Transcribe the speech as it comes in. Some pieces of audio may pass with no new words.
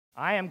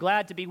I am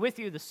glad to be with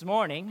you this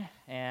morning,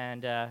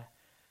 and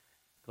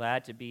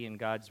glad to be in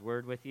God's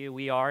Word with you.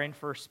 We are in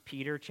 1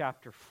 Peter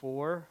chapter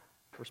 4.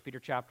 1 Peter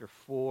chapter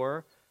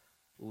 4.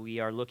 We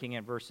are looking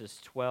at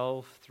verses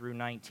 12 through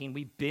 19.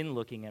 We've been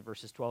looking at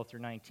verses 12 through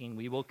 19.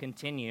 We will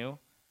continue.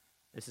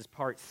 This is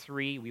part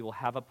 3. We will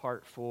have a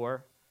part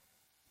 4.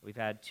 We've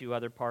had 2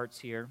 other parts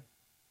here.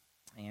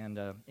 And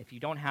if you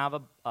don't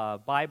have a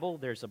Bible,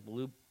 there's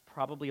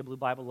probably a blue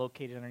Bible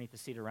located underneath the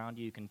seat around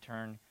you. You can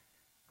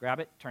grab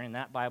it, turn in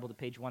that Bible to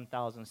page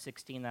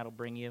 1016. That'll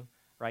bring you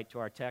right to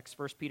our text.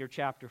 1 Peter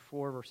chapter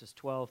 4, verses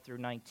 12 through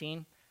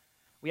 19.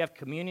 We have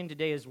communion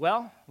today as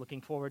well.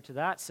 Looking forward to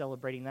that,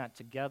 celebrating that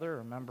together,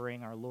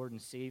 remembering our Lord and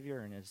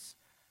Savior and His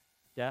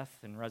death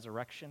and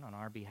resurrection on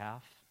our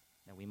behalf,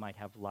 that we might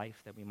have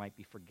life, that we might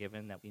be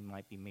forgiven, that we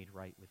might be made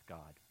right with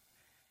God.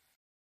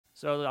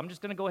 So I'm just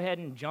going to go ahead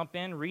and jump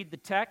in, read the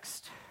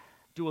text,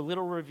 do a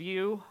little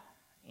review,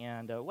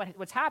 and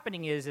what's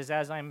happening is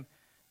as I'm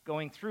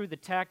going through the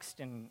text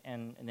and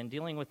then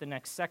dealing with the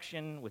next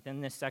section, within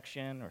this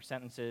section, or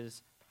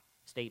sentences,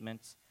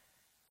 statements,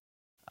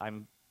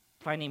 I'm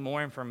finding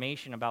more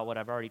information about what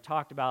I've already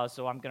talked about,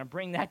 so I'm going to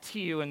bring that to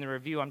you in the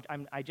review.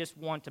 I just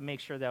want to make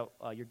sure that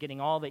you're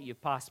getting all that you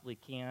possibly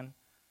can,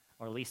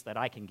 or at least that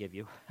I can give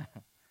you,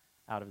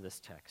 out of this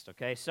text,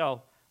 okay?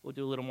 So we'll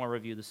do a little more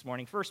review this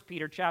morning. 1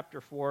 Peter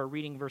chapter 4,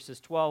 reading verses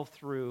 12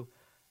 through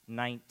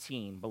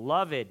 19.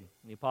 Beloved,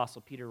 the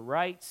Apostle Peter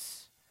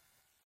writes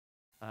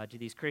to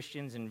these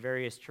Christians in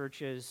various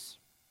churches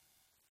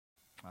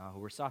who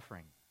were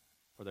suffering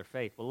for their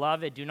faith.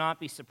 Beloved, do not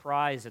be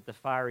surprised at the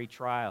fiery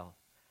trial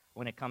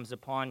when it comes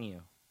upon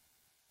you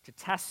to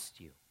test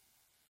you,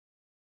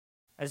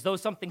 as though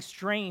something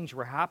strange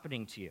were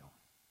happening to you.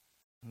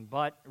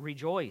 But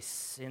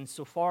rejoice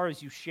insofar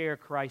as you share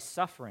Christ's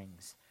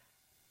sufferings,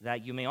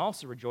 that you may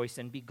also rejoice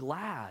and be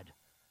glad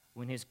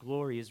when His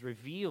glory is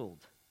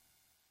revealed.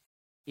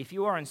 If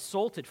you are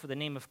insulted for the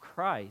name of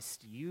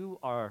Christ, you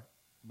are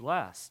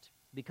blessed,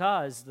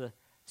 because the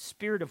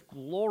Spirit of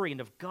glory and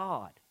of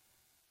God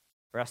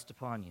rest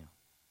upon you.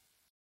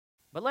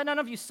 But let none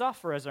of you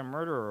suffer as a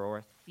murderer or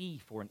a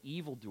thief or an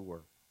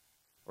evildoer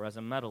or as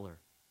a meddler.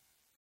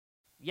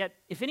 Yet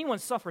if anyone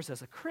suffers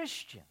as a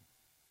Christian,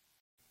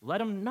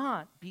 let him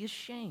not be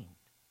ashamed,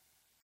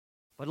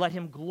 but let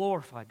him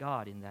glorify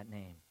God in that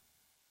name.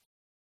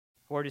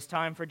 For it is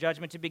time for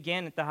judgment to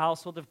begin at the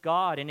household of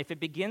God, and if it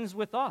begins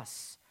with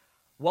us,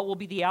 what will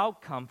be the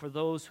outcome for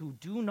those who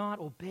do not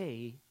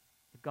obey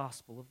the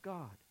gospel of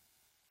God?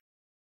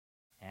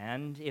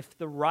 And if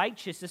the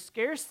righteous is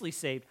scarcely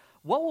saved,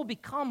 what will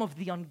become of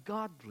the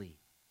ungodly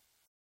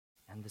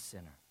and the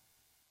sinner?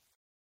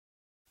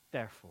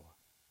 Therefore,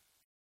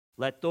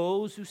 let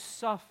those who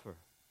suffer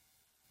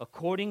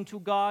according to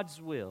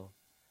God's will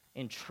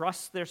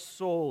entrust their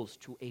souls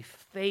to a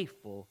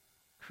faithful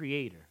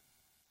Creator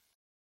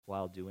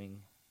while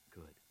doing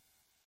good.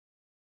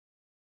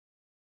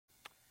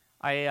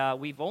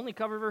 We've only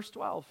covered verse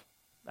 12.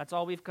 That's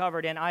all we've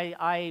covered. And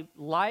I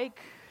like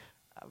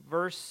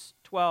verse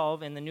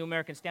 12 in the New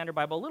American Standard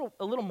Bible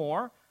a little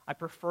more. I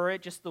prefer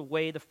it just the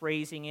way the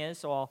phrasing is,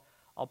 so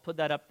I'll put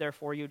that up there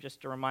for you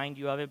just to remind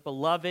you of it.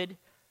 Beloved,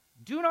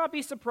 do not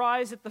be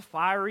surprised at the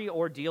fiery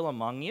ordeal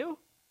among you,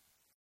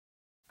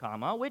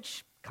 comma,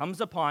 which comes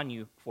upon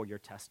you for your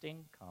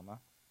testing, comma,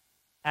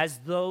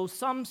 as though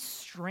some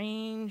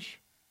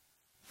strange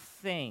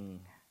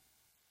thing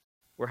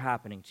were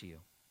happening to you.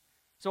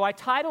 So I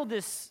titled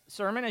this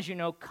sermon, as you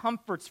know,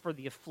 Comforts for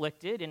the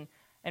Afflicted,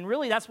 and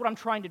really that's what I'm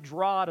trying to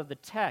draw out of the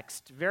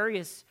text,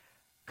 various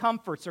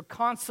comforts or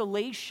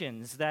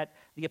consolations that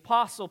the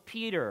Apostle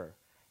Peter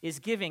is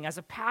giving as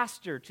a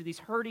pastor to these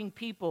hurting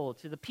people,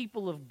 to the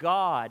people of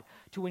God,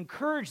 to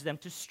encourage them,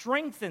 to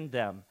strengthen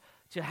them,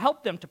 to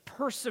help them to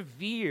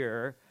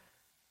persevere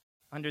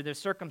under the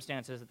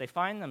circumstances that they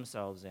find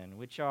themselves in,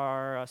 which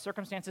are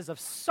circumstances of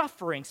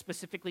suffering,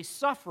 specifically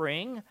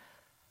suffering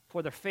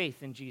for their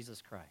faith in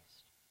Jesus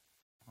Christ.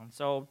 And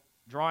so,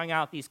 drawing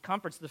out these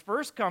comforts, the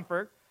first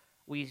comfort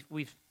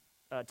we've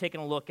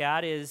taken a look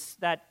at is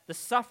that the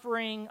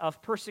suffering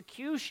of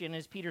persecution,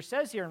 as Peter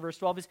says here in verse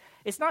 12,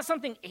 it's not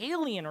something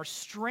alien or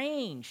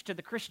strange to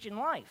the Christian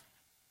life.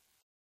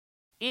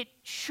 It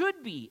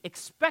should be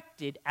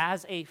expected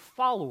as a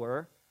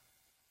follower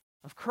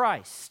of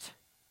Christ.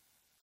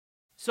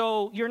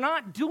 So you're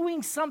not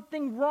doing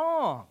something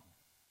wrong,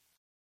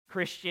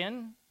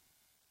 Christian,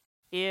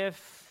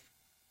 if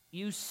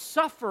you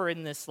suffer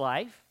in this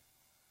life,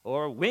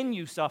 or when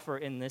you suffer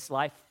in this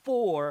life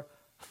for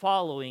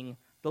following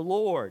the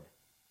Lord.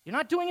 You're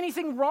not doing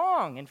anything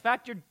wrong. In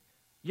fact,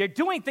 you're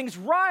doing things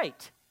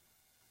right.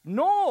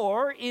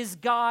 Nor is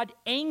God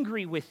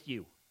angry with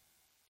you.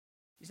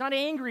 He's not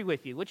angry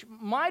with you, which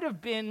might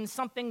have been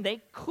something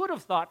they could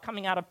have thought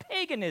coming out of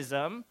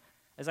paganism,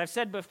 as I've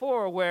said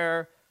before,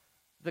 where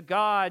the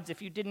gods,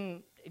 if you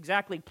didn't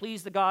exactly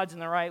please the gods in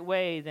the right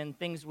way, then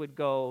things would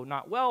go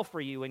not well for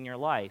you in your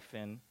life.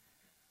 And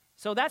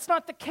so that's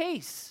not the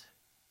case.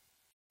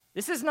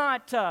 This is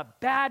not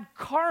bad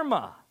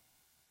karma.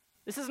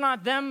 This is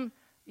not them,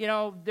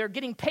 they're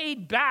getting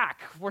paid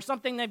back for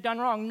something they've done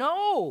wrong.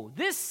 No,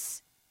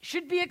 this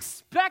should be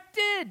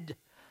expected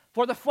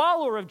for the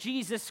follower of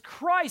Jesus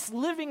Christ,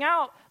 living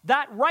out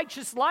that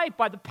righteous life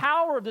by the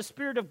power of the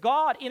Spirit of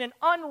God in an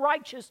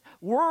unrighteous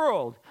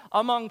world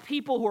among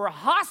people who are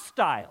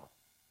hostile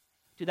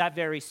to that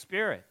very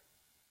Spirit,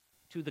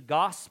 to the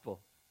gospel,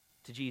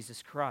 to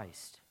Jesus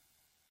Christ.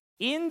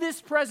 In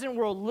this present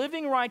world,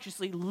 living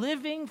righteously,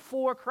 living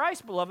for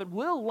Christ, beloved,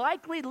 will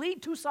likely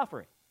lead to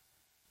suffering.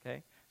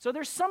 Okay? So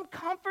there's some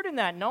comfort in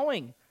that,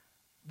 knowing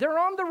they're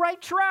on the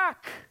right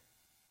track.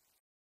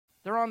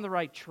 They're on the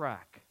right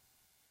track.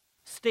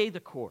 Stay the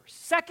course.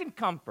 Second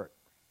comfort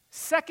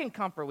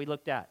we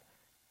looked at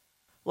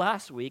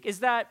last week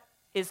is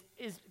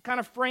kind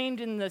of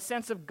framed in the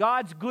sense of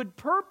God's good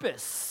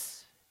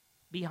purpose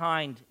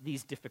behind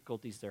these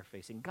difficulties they're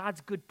facing.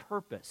 God's good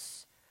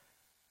purpose.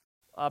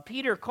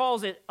 Peter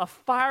calls it a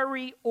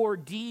fiery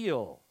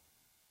ordeal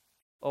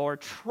or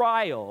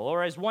trial,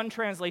 or as one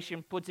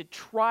translation puts it,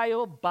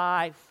 trial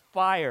by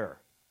fire.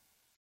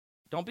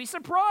 Don't be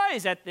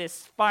surprised at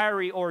this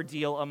fiery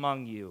ordeal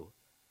among you,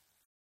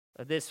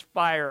 this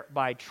fire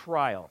by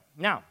trial.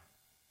 Now,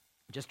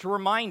 just to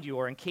remind you,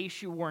 or in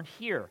case you weren't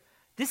here,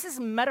 this is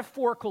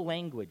metaphorical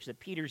language that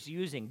Peter's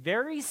using,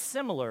 very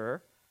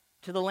similar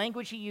to the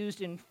language he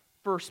used in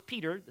 1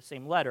 Peter, the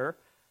same letter,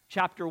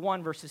 chapter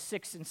 1, verses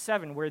 6 and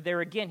 7, where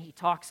there again he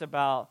talks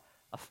about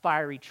a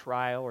fiery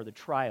trial or the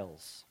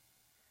trials.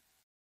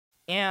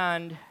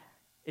 And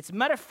it's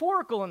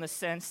metaphorical in the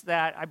sense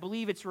that I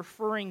believe it's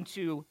referring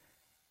to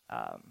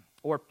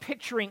or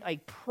picturing a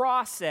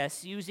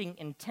process using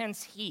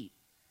intense heat.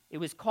 It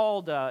was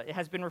called, it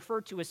has been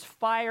referred to as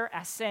fire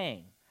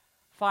assaying.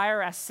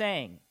 Fire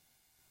assaying.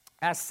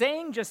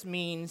 Assaying just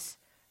means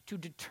to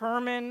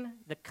determine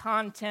the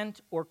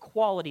content or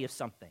quality of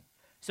something.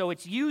 So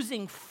it's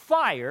using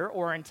fire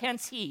or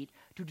intense heat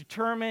to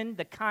determine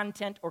the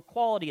content or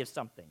quality of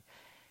something.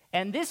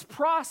 And this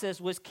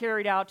process was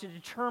carried out to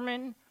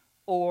determine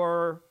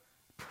or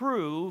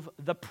prove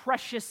the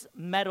precious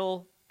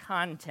metal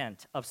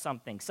content of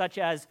something, such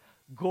as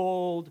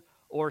gold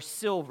or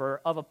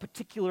silver of a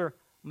particular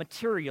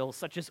material,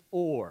 such as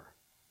ore.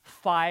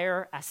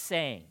 Fire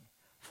assaying.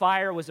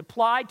 Fire was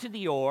applied to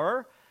the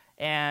ore,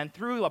 and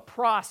through a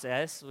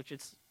process, which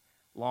is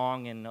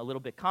long and a little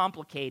bit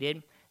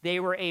complicated, they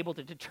were able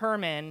to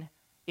determine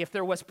if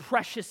there was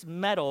precious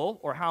metal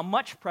or how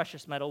much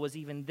precious metal was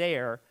even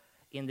there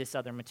in this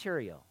other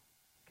material.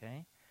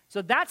 Okay?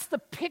 So that's the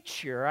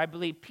picture I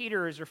believe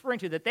Peter is referring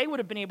to that they would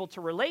have been able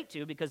to relate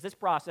to because this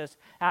process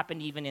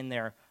happened even in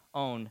their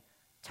own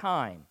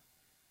time.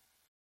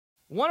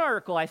 One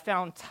article I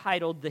found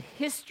titled "The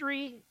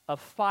History of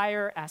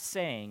Fire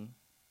Assaying"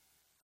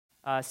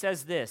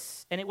 says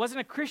this, and it wasn't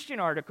a Christian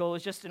article, it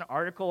was just an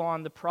article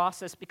on the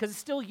process because it's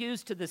still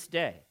used to this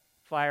day,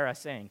 fire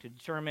assaying, to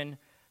determine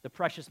the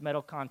precious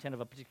metal content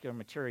of a particular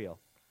material,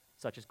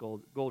 such as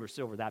gold or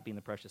silver, that being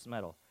the precious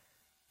metal.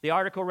 The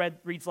article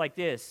reads like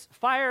this: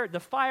 the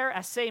fire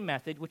assay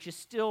method, which is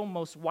still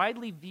most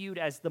widely viewed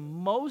as the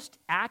most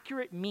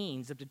accurate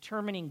means of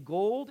determining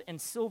gold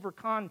and silver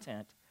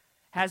content,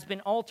 has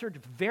been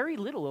altered very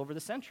little over the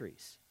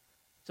centuries.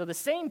 So the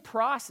same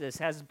process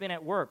has been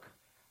at work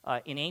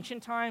in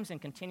ancient times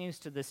and continues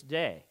to this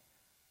day.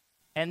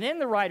 And then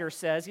the writer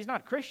says, he's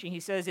not Christian, he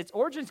says its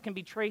origins can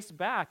be traced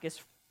back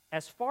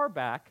as far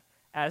back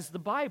as the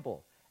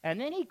Bible. And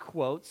then he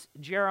quotes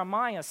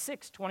Jeremiah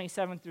 6,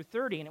 27 through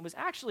 30, and it was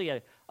actually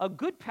a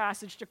good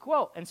passage to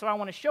quote. And so I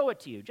want to show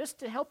it to you, just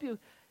to help you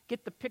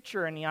get the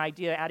picture and the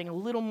idea, adding a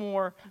little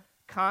more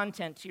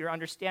content to your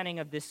understanding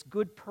of this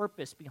good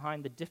purpose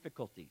behind the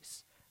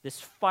difficulties,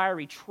 this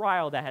fiery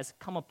trial that has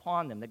come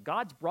upon them, that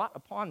God's brought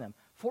upon them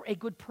for a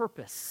good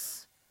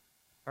purpose.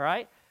 All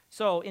right?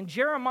 So in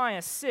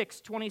Jeremiah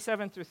 6,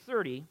 27 through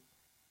 30,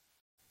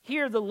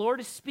 here the Lord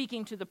is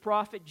speaking to the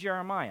prophet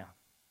Jeremiah.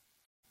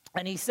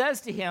 And he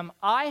says to him,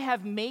 I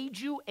have made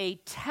you a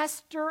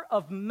tester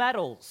of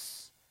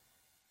metals.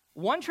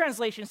 One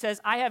translation says,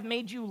 I have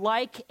made you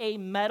like a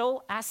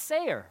metal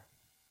assayer.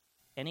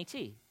 NET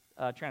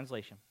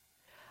translation.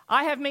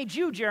 I have made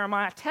you,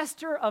 Jeremiah, a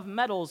tester of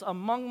metals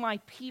among my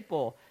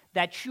people,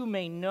 that you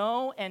may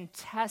know and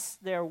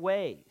test their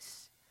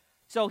ways.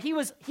 So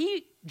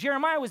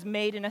Jeremiah was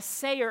made an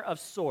assayer of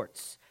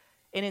sorts.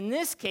 And in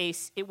this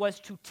case, it was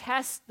to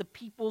test the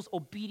people's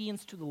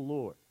obedience to the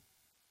Lord.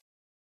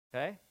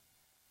 Okay?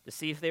 To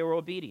see if they were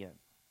obedient.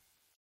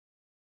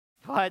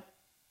 But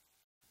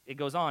it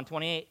goes on,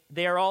 28,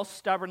 they are all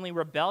stubbornly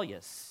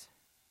rebellious,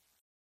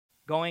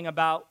 going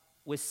about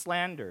with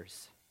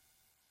slanders.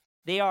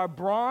 They are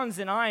bronze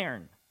and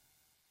iron.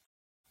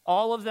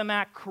 All of them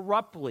act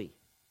corruptly.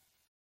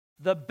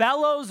 The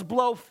bellows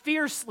blow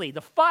fiercely.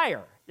 The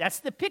fire, that's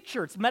the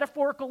picture. It's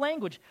metaphorical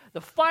language. The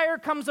fire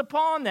comes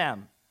upon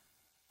them.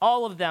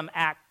 All of them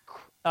act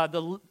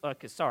the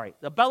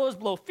bellows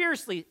blow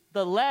fiercely,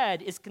 the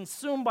lead is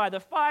consumed by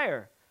the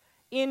fire.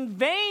 In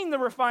vain the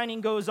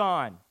refining goes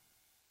on,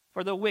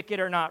 for the wicked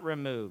are not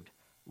removed.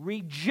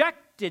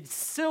 Rejected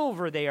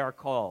silver they are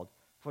called,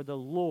 for the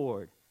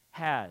Lord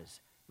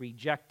has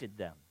rejected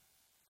them.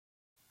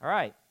 All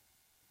right.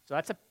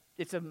 So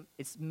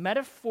it's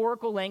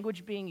metaphorical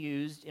language being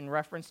used in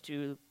reference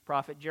to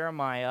prophet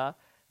Jeremiah,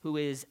 who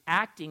is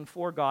acting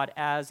for God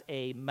as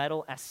a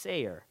metal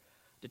assayer,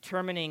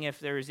 determining if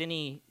there is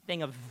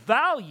anything of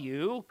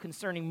value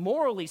concerning,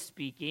 morally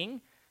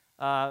speaking,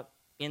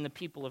 in the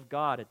people of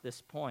God at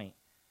this point.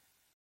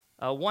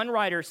 One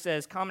writer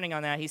says, commenting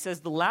on that, he says,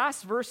 the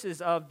last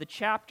verses of the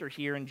chapter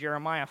here in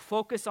Jeremiah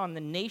focus on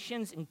the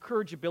nation's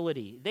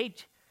incorrigibility.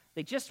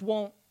 They just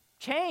won't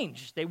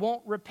change. They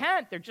won't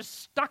repent. They're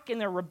just stuck in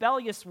their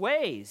rebellious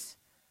ways.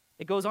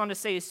 It goes on to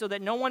say, so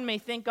that no one may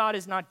think God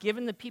has not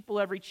given the people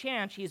every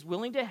chance, he is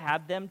willing to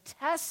have them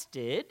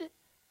tested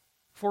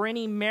for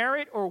any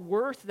merit or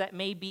worth that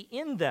may be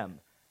in them.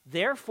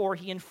 Therefore,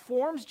 he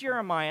informs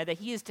Jeremiah that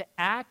he is to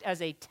act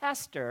as a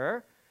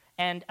tester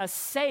and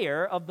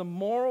assayer of the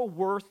moral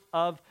worth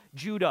of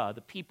Judah,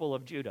 the people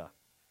of Judah.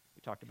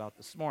 We talked about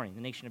this morning,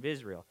 the nation of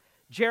Israel.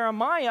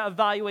 Jeremiah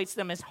evaluates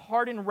them as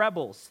hardened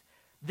rebels.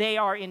 They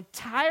are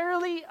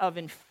entirely of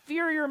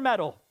inferior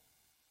metal,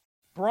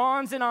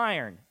 bronze and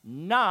iron,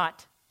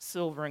 not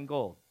silver and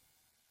gold.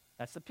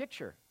 That's the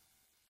picture.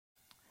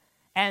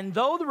 And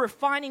though the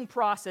refining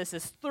process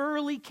is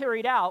thoroughly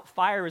carried out,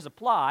 fire is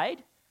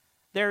applied,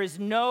 there is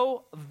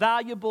no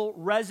valuable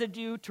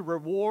residue to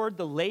reward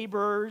the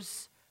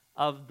laborers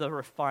of the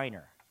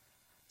refiner.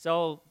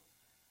 So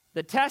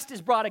the test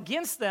is brought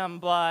against them,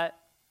 but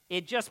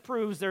it just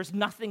proves there's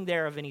nothing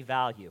there of any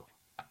value.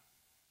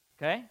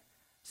 Okay?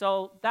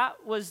 So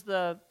that was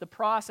the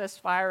process,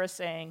 fire is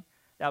saying,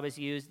 that was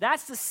used.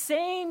 That's the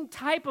same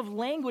type of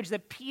language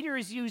that Peter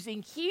is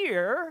using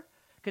here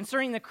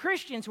concerning the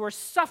Christians who are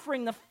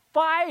suffering the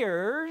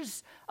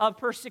fires of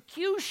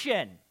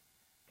persecution.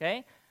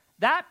 Okay?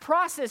 That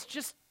process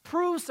just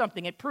proves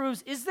something. It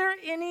proves, is there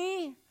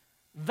any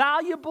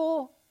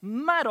valuable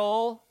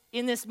metal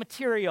in this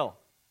material?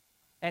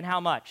 And how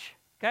much?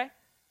 Okay?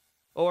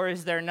 Or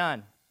is there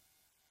none?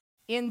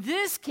 In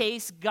this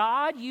case,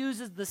 God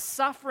uses the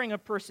suffering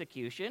of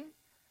persecution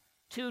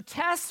to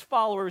test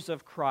followers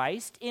of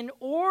Christ in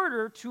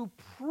order to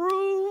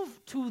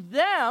prove to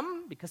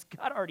them, because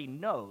God already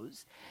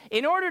knows,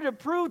 in order to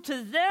prove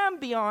to them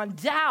beyond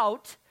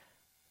doubt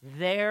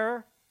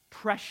their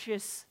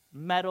precious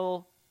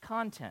metal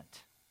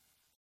content.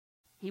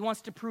 He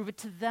wants to prove it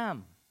to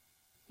them.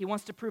 He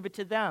wants to prove it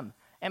to them.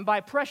 And by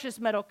precious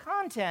metal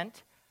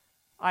content,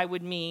 I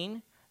would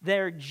mean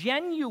their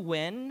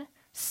genuine,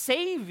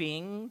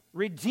 saving,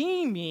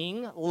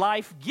 redeeming,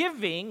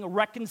 life-giving,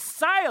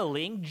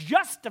 reconciling,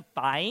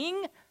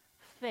 justifying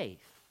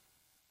faith.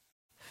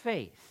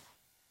 Faith.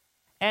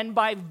 And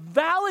by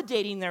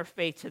validating their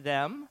faith to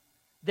them,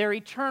 their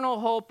eternal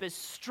hope is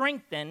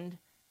strengthened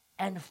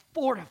and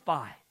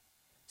fortified.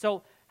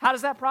 So how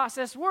does that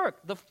process work?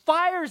 The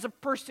fires of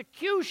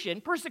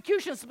persecution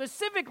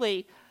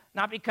specifically,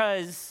 not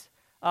because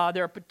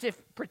they're a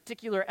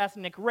particular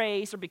ethnic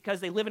race or because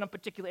they live in a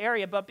particular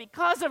area, but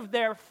because of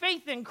their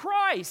faith in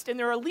Christ and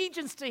their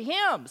allegiance to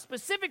Him,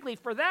 specifically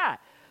for that.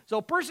 So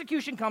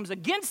persecution comes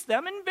against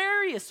them in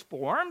various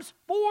forms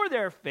for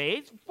their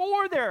faith,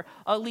 for their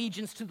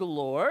allegiance to the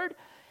Lord,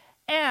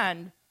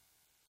 and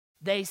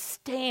they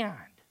stand.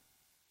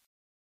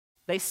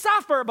 They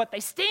suffer, but they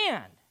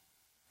stand.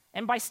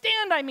 And by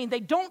stand, I mean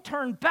they don't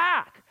turn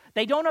back.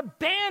 They don't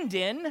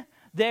abandon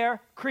their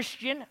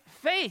Christian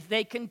faith.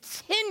 They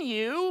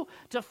continue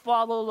to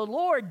follow the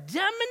Lord,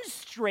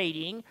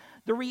 demonstrating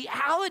the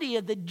reality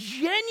of the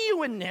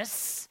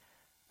genuineness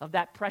of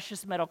that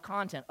precious metal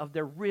content, of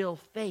their real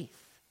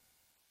faith.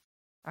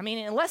 I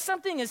mean, unless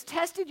something is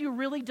tested, you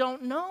really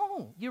don't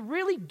know. You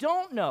really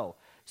don't know.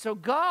 So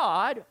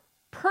God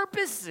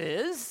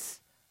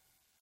purposes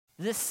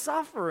this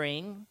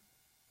suffering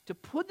to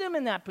put them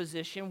in that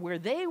position where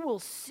they will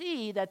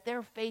see that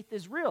their faith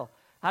is real.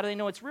 How do they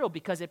know it's real?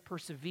 Because it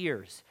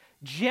perseveres.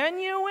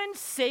 Genuine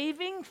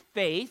saving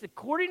faith,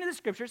 according to the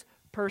Scriptures,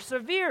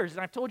 perseveres.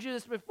 And I've told you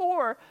this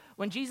before.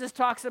 When Jesus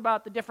talks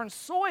about the different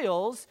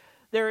soils,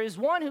 there is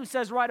one who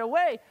says right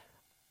away,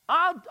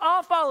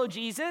 I'll follow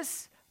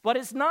Jesus, but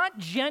it's not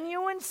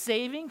genuine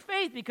saving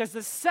faith, because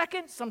the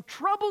second some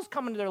troubles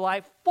come into their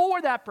life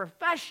for that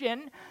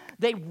profession,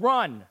 they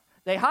run.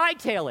 They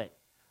hightail it.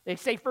 They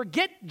say,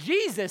 forget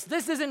Jesus.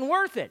 This isn't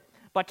worth it.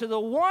 But to the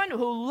one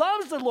who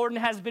loves the Lord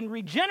and has been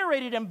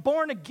regenerated and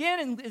born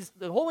again, and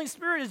the Holy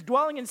Spirit is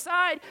dwelling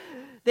inside,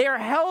 they are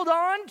held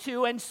on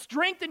to and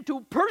strengthened to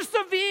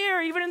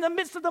persevere even in the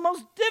midst of the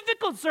most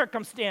difficult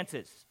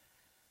circumstances,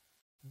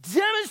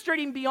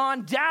 demonstrating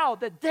beyond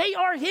doubt that they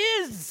are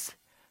His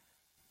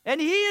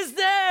and He is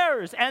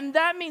theirs. And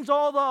that means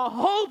all the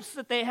hopes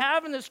that they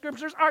have in the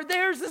Scriptures are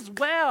theirs as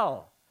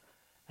well.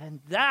 And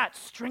that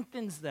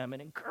strengthens them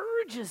and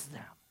encourages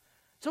them.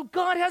 So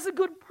God has a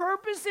good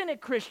purpose in it,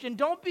 Christian.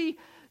 Don't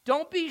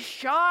be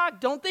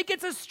shocked. Don't think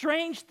it's a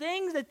strange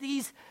thing that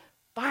these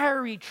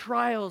fiery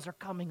trials are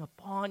coming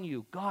upon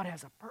you. God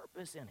has a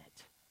purpose in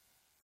it.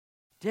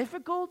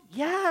 Difficult?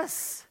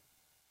 Yes.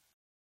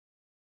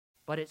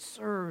 But it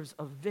serves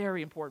a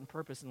very important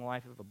purpose in the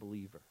life of a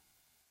believer.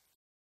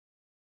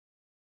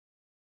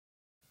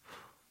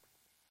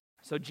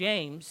 So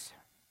James,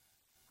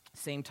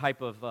 same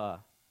type of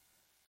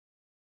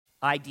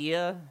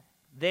idea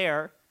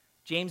there.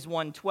 James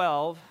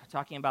 1:12,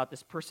 talking about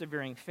this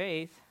persevering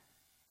faith.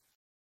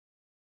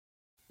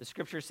 The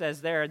scripture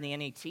says there in the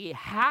NET,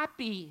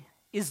 happy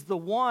is the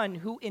one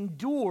who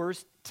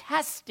endures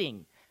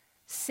testing.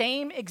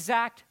 Same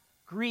exact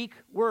Greek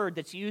word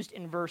that's used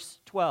in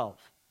verse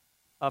 12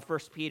 of 1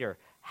 Peter.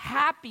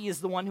 Happy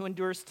is the one who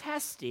endures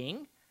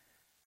testing.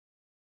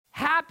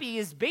 Happy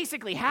is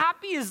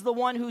the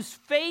one whose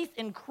faith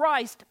in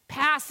Christ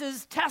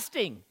passes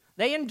testing.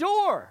 They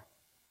endure.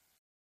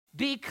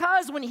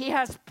 Because when he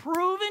has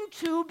proven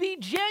to be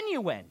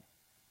genuine,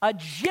 a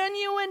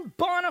genuine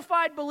bona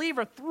fide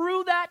believer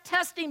through that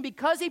testing,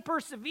 because he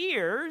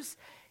perseveres,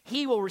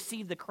 he will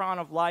receive the crown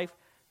of life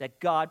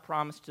that God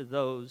promised to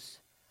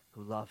those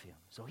who love him.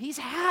 So he's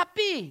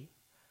happy.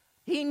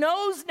 He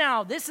knows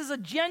now this is a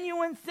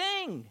genuine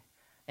thing.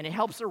 And it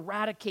helps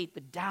eradicate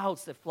the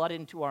doubts that flood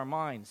into our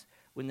minds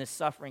when this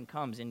suffering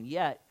comes. And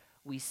yet,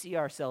 we see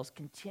ourselves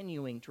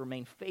continuing to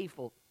remain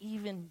faithful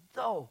even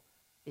though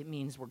it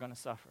means we're going to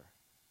suffer.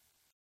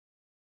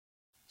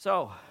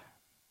 So,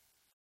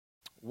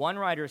 one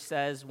writer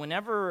says,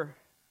 whenever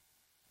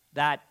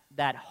that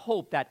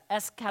hope, that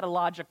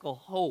eschatological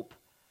hope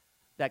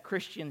that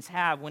Christians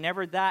have,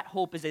 whenever that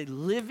hope is a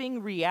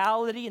living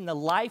reality in the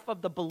life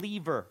of the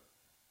believer,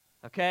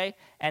 okay?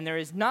 And there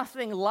is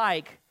nothing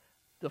like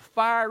the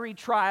fiery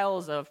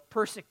trials of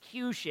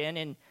persecution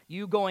and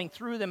you going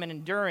through them and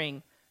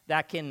enduring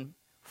that can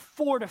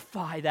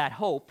fortify that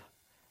hope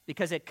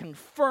because it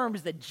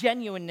confirms the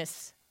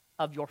genuineness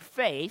of your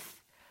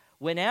faith.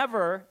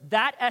 Whenever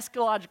that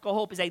eschatological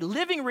hope is a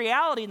living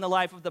reality in the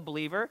life of the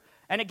believer,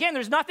 and again,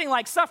 there's nothing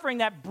like suffering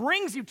that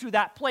brings you to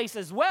that place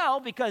as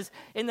well, because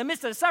in the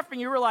midst of the suffering,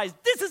 you realize,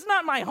 this is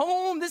not my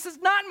home, this is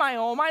not my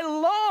home, I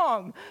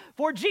long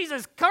for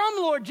Jesus. Come,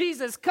 Lord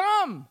Jesus,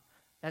 come,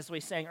 as we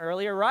sang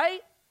earlier, right?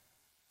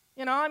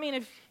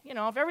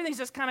 If everything's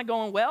just kind of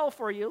going well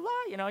for you,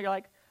 you're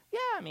like,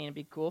 yeah, it'd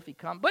be cool if he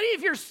come. But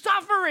if you're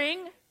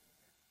suffering,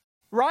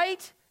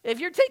 right? If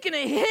you're taking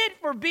a hit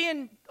for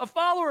being a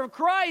follower of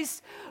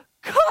Christ,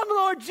 come,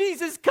 Lord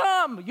Jesus,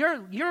 come.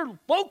 You're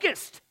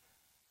focused.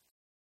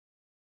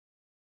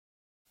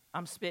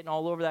 I'm spitting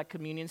all over that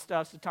communion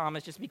stuff, so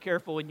Thomas, just be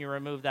careful when you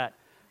remove that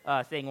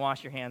thing.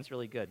 Wash your hands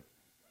really good.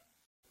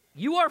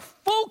 You are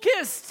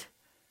focused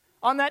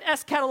on that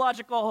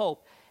eschatological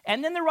hope.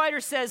 And then the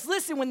writer says,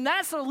 listen, when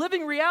that's a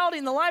living reality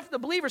in the life of the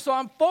believer, so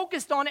I'm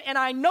focused on it, and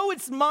I know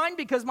it's mine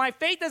because my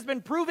faith has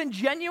been proven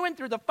genuine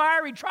through the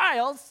fiery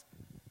trials,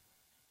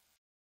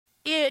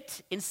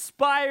 it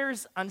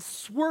inspires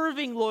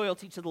unswerving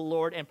loyalty to the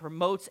Lord and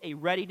promotes a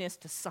readiness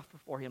to suffer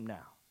for him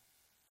now.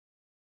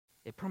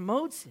 It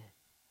promotes it.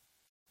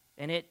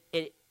 And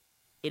it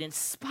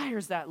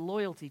inspires that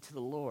loyalty to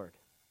the Lord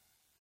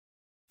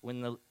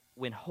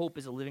when hope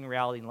is a living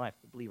reality in life,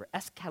 the believer.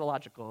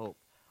 Eschatological hope,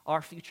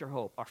 our future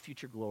hope, our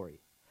future glory.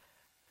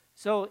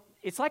 So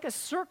it's like a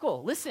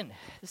circle. Listen,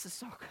 this is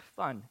so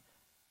fun.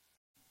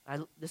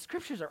 The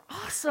scriptures are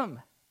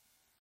awesome.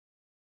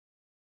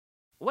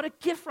 What a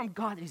gift from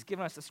God that he's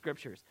given us the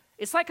scriptures.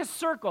 It's like a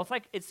circle.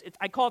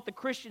 I call it the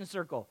Christian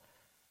circle.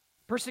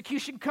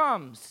 Persecution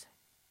comes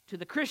to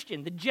the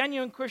Christian. The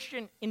genuine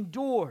Christian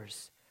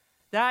endures.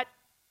 That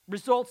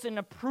results in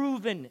a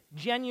proven,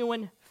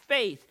 genuine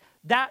faith.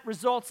 That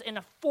results in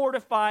a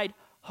fortified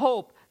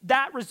hope.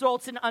 That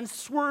results in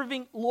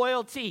unswerving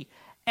loyalty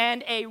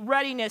and a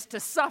readiness to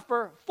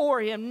suffer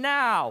for him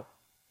now.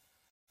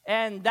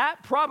 And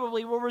that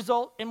probably will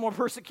result in more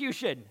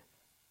persecution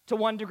to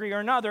one degree or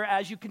another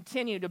as you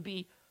continue to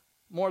be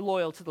more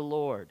loyal to the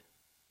Lord.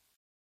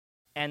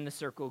 And the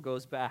circle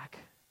goes back.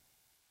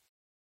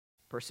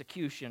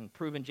 Persecution,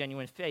 proven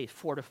genuine faith,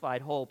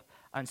 fortified hope,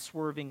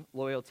 unswerving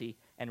loyalty,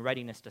 and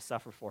readiness to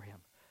suffer for him.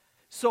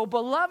 So,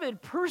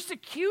 beloved,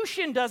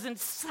 persecution doesn't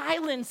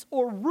silence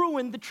or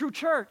ruin the true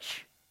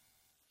church.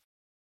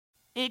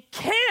 It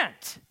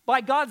can't,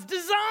 by God's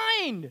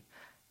design.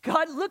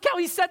 God, look how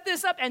he set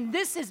this up, and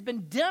this has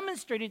been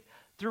demonstrated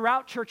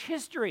throughout church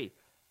history.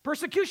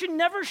 Persecution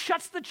never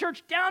shuts the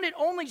church down, it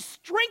only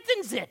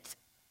strengthens it.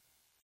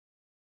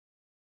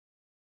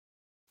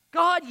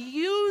 God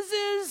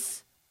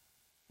uses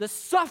the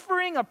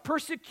suffering of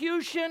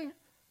persecution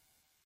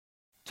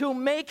to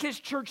make his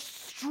church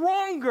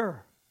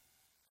stronger,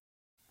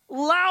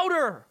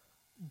 louder,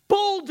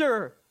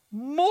 bolder,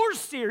 more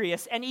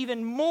serious, and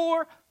even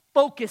more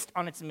focused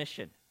on its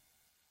mission.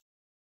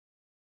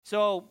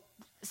 So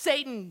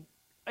Satan,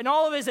 in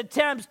all of his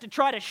attempts to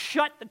try to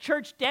shut the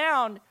church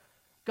down,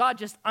 God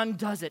just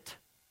undoes it.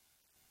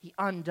 He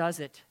undoes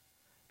it.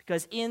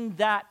 Because in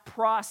that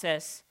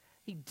process,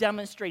 he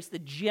demonstrates the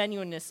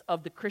genuineness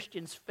of the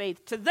Christian's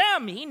faith. To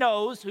them, he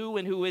knows who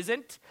and who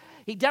isn't.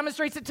 He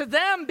demonstrates it to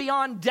them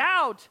beyond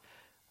doubt,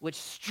 which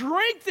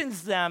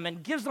strengthens them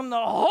and gives them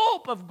the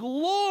hope of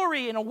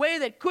glory in a way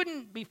that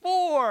couldn't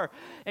before,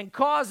 and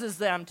causes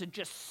them to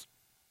just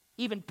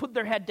even put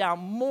their head down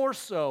more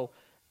so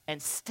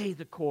and stay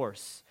the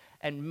course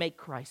and make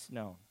Christ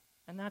known.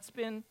 And that's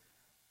been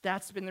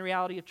That's been the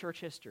reality of church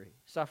history.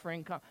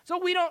 Suffering comes.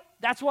 So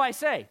that's why I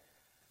say,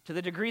 to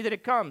the degree that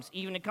it comes,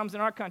 even it comes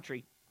in our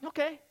country,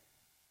 okay,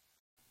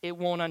 it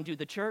won't undo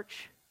the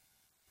church.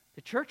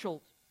 The church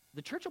will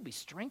be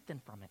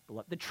strengthened from it,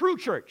 beloved. The true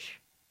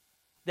church.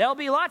 There'll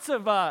be lots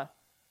of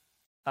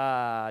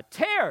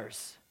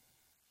tares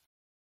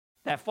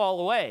that fall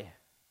away.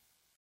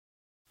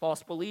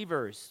 False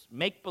believers,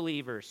 make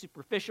believers,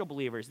 superficial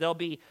believers. There'll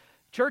be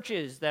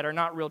churches that are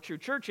not real true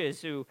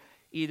churches who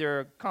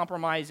either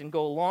compromise and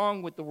go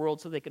along with the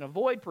world so they can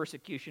avoid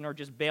persecution or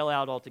just bail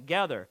out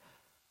altogether.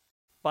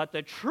 But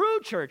the true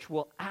church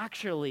will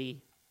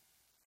actually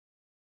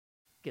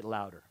get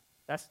louder.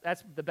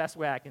 That's the best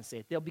way I can say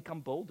it. They'll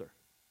become bolder.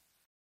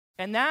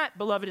 And that,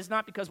 beloved, is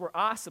not because we're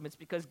awesome. It's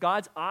because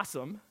God's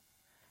awesome,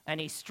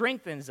 and he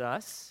strengthens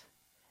us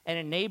and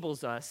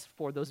enables us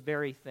for those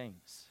very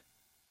things.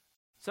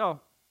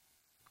 So,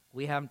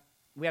 we have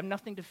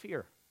nothing to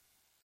fear.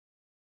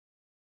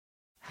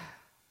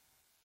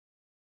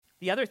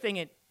 The other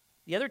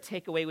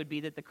takeaway would be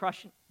that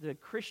the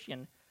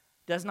Christian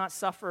does not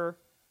suffer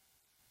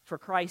for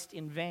Christ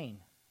in vain.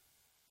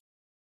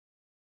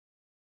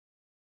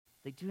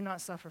 They do not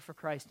suffer for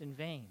Christ in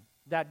vain.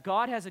 That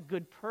God has a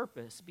good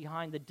purpose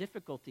behind the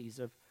difficulties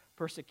of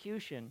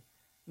persecution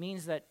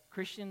means that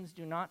Christians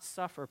do not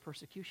suffer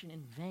persecution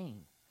in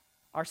vain.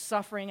 Our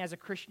suffering as a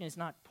Christian is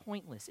not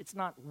pointless. It's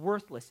not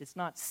worthless. It's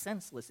not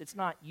senseless. It's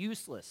not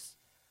useless.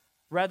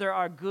 Rather,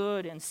 our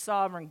good and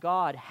sovereign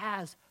God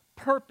has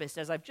purpose,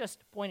 as I've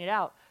just pointed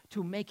out,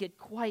 to make it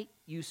quite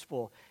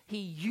useful. He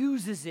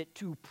uses it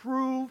to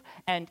prove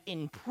and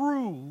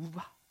improve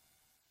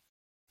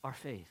our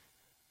faith.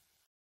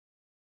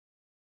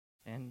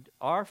 And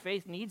our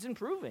faith needs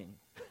improving,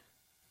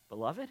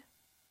 beloved.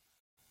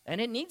 And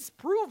it needs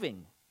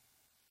proving.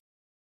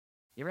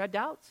 You ever had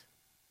doubts?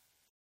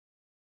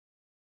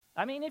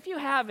 I mean, if you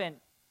haven't,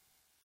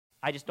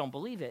 I just don't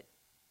believe it.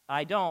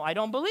 I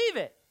don't believe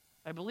it.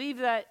 I believe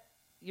that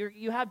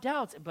you have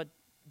doubts, but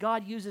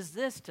God uses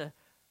this to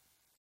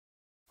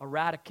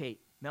eradicate,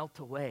 melt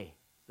away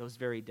those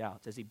very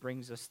doubts as he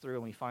brings us through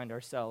and we find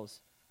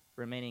ourselves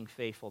remaining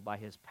faithful by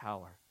his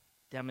power,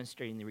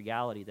 demonstrating the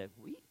reality that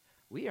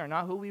we are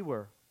not who we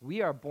were.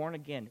 We are born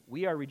again.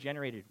 We are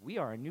regenerated. We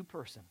are a new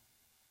person.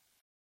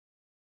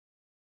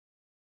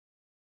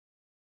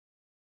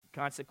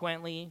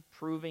 Consequently,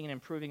 proving and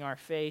improving our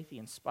faith, he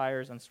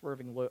inspires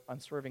unswerving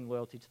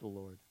loyalty to the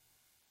Lord.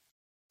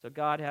 So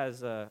God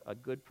has a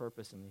good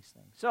purpose in these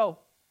things. So,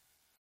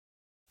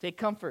 take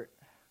comfort,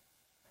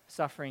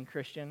 suffering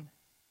Christian.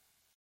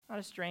 Not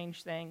a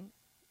strange thing.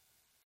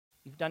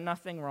 You've done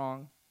nothing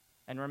wrong.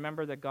 And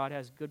remember that God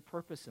has good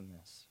purpose in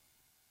this.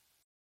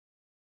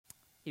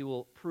 He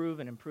will prove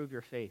and improve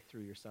your faith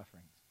through your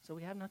sufferings. So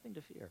we have nothing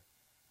to fear.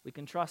 We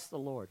can trust the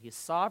Lord. He is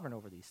sovereign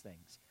over these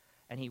things.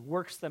 And he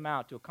works them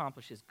out to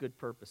accomplish his good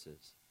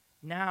purposes.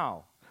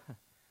 Now,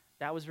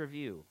 that was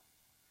review.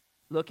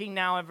 Looking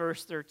now at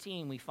verse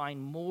 13, we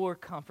find more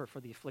comfort for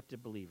the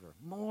afflicted believer.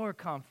 More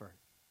comfort.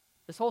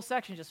 This whole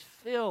section is just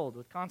filled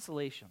with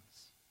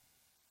consolations.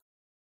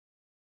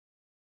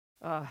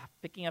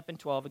 Picking up in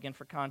 12 again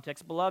for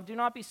context. Beloved, do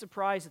not be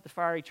surprised at the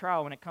fiery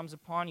trial when it comes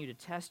upon you to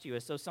test you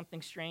as though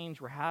something strange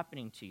were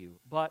happening to you.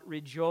 But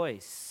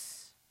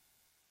rejoice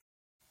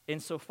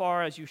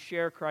insofar as you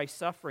share Christ's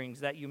sufferings,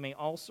 that you may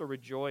also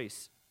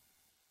rejoice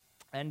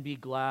and be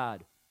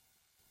glad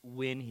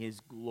when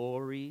his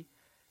glory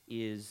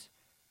is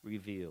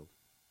revealed.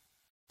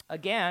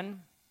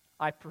 Again,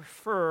 I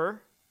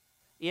prefer,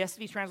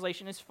 ESV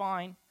translation is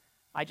fine.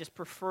 I just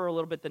prefer a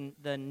little bit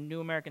the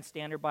New American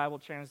Standard Bible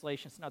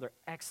translation. It's another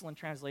excellent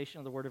translation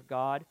of the Word of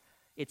God.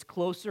 It's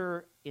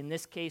closer, in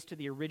this case, to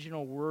the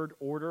original word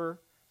order.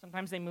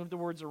 Sometimes they move the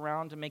words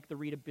around to make the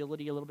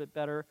readability a little bit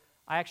better.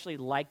 I actually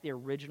like the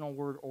original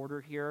word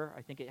order here.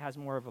 I think it has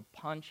more of a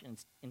punch, and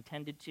it's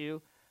intended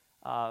to.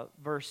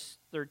 Verse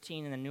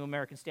 13 in the New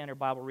American Standard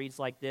Bible reads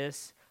like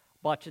this: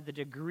 but to the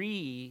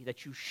degree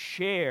that you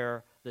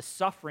share the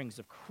sufferings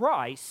of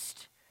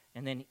Christ,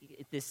 and then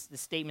the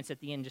statement's at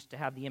the end just to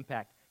have the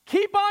impact.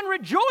 Keep on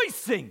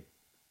rejoicing.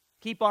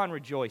 Keep on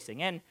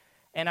rejoicing.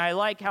 And I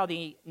like how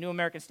the New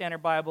American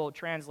Standard Bible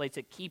translates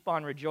it, keep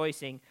on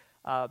rejoicing.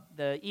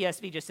 The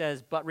ESV just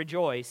says, but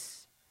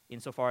rejoice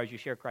insofar as you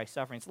share Christ's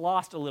suffering. It's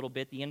lost a little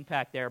bit, the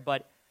impact there,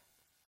 but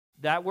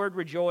that word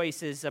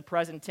rejoice is a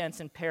present tense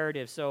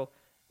imperative, so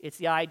it's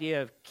the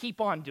idea of keep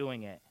on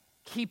doing it.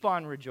 Keep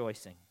on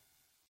rejoicing.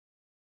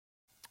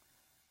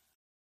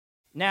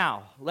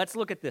 Now, let's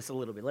look at this a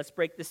little bit. Let's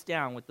break this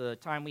down with the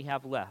time we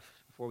have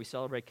left before we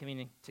celebrate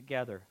communion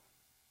together.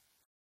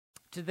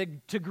 To the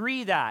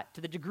degree that,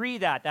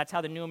 that's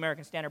how the New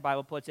American Standard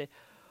Bible puts it,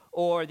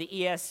 or the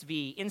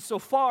ESV,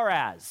 insofar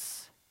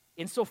as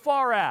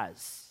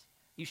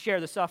you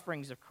share the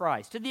sufferings of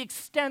Christ, to the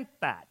extent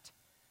that.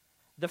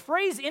 The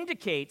phrase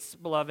indicates,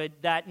 beloved,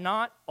 that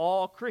not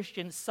all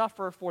Christians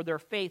suffer for their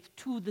faith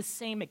to the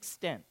same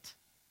extent.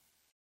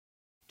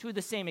 To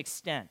the same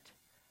extent.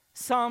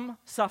 Some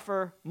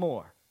suffer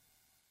more.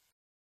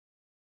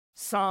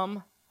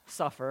 Some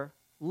suffer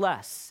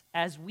less,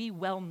 as we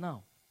well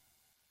know.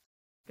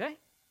 Okay?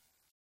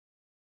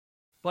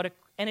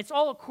 And it's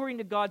all according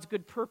to God's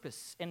good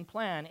purpose and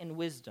plan and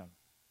wisdom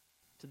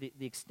to the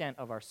extent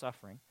of our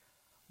suffering.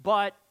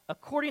 But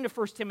according to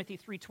 1 Timothy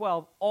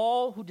 3:12,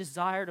 all who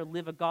desire to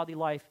live a godly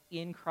life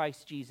in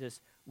Christ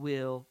Jesus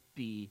will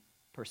be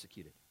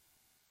persecuted.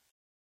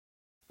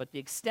 But the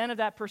extent of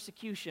that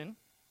persecution,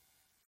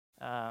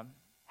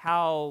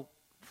 how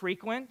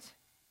frequent,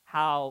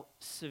 how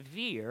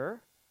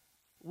severe,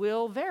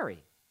 will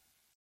vary.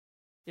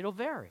 It'll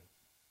vary.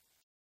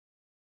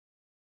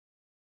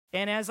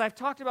 And as I've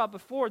talked about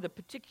before, the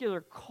particular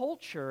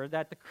culture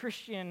that the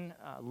Christian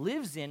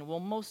lives in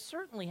will most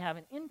certainly have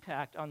an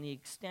impact on the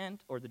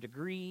extent or the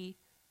degree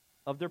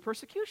of their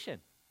persecution,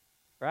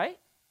 right?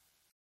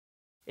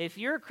 If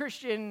you're a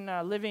Christian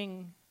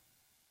living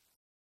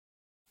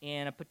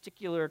in a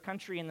particular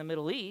country in the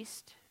Middle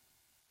East,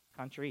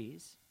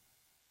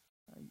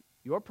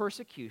 your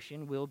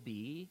persecution will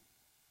be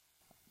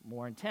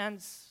more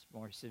intense,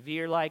 more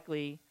severe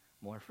likely,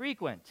 more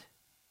frequent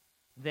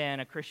than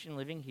a Christian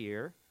living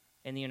here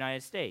in the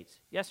United States.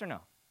 Yes or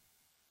no?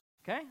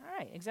 Okay, all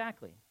right,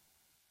 exactly.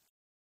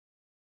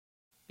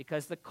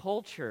 Because the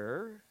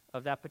culture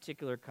of that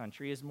particular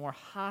country is more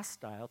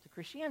hostile to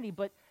Christianity.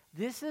 But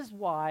this is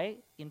why,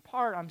 in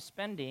part, I'm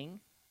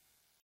spending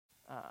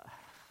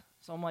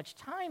so much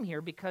time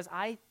here, because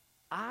I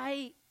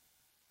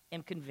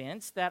am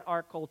convinced that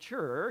our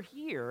culture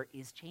here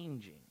is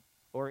changing,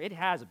 or it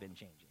has been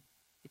changing.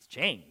 It's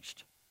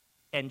changed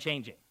and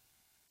changing,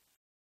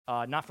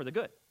 not for the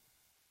good.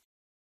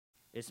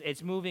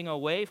 It's moving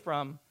away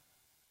from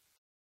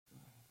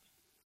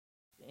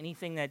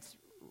anything that's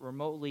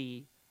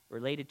remotely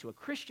related to a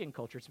Christian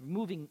culture.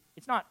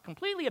 It's not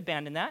completely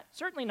abandoned that,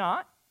 certainly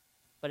not,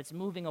 but it's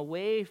moving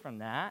away from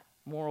that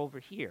more over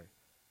here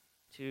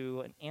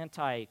to an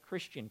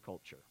anti-Christian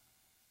culture.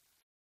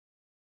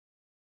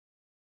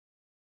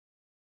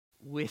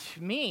 Which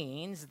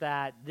means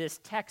that this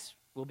text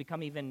will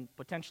become even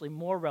potentially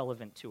more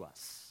relevant to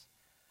us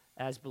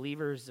as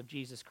believers of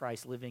Jesus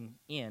Christ living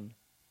in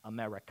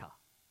America,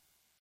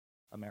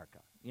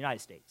 United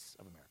States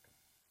of America,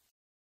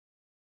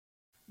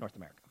 North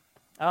America.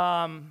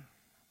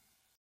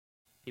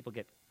 People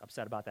get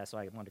upset about that, so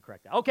I wanted to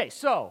correct that. Okay,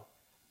 so,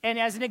 and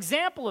as an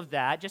example of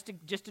that, just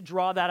to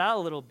draw that out a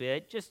little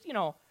bit,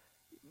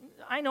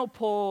 I know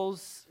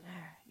polls,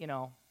 you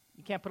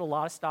can't put a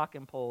lot of stock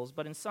in polls,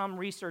 but in some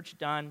research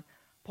done,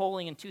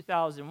 polling in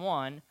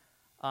 2001,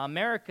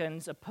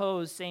 Americans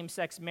opposed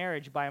same-sex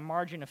marriage by a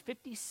margin of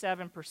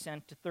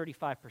 57% to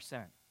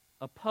 35%.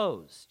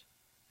 Opposed.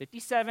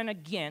 57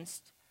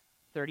 against,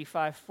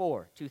 35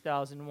 for,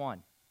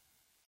 2001.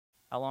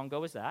 How long ago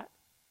was that?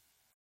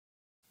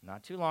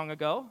 Not too long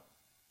ago.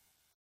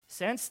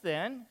 Since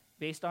then,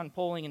 based on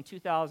polling in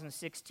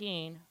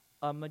 2016,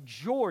 a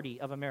majority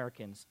of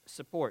Americans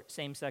support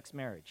same-sex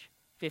marriage.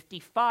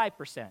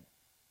 55%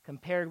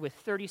 compared with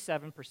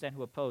 37%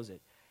 who oppose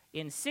it.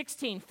 In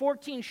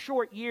 14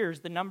 short years,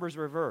 the numbers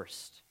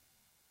reversed.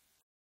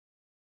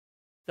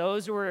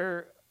 Those who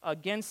were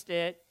against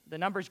it, the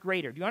number's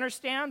greater. Do you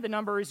understand? The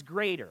number is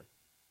greater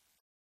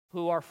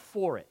who are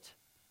for it.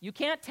 You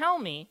can't tell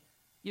me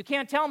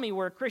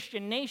we're a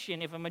Christian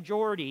nation if a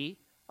majority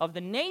of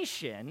the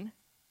nation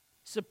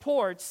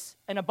supports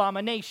an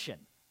abomination.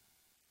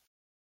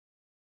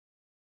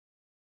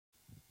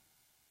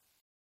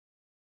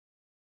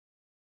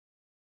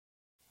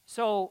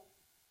 So,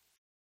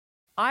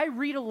 I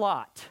read a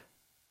lot.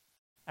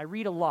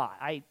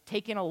 I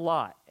take in a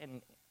lot,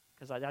 and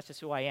because that's just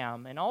who I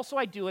am. And also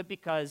I do it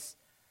because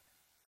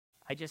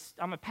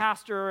I'm a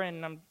pastor,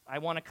 and I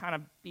want to kind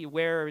of be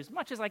aware as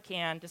much as I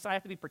can. Just I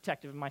have to be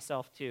protective of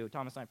myself too.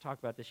 Thomas and I have talked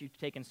about this. You've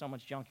taken so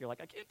much junk, you're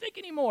like, I can't take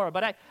any more.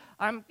 But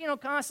I'm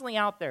constantly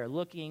out there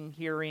looking,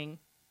 hearing.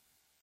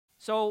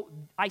 So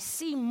I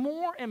see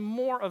more and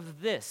more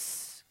of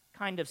this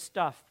kind of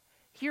stuff.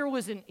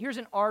 Here's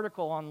an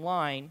article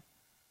online.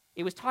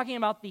 It was talking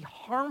about the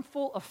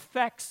harmful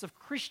effects of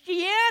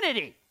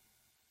Christianity.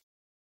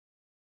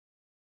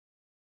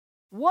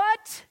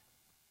 What?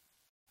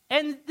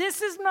 And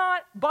this is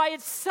not by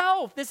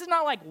itself. This is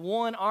not like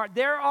one art.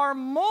 There are a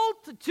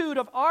multitude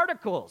of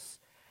articles.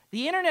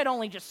 The internet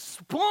only just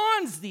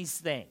spawns these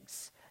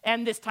things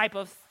and this type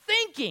of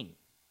thinking.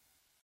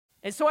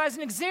 And so as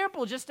an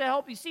example, just to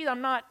help you see,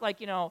 I'm not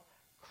like,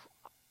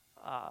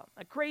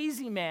 a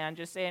crazy man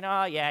just saying,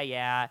 oh,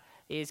 yeah,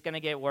 he's going to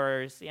get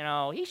worse.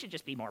 He should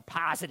just be more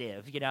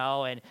positive,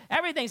 and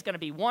everything's going to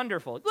be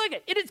wonderful. Look,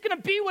 it's going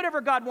to be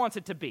whatever God wants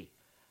it to be.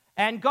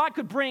 And God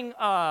could bring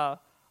a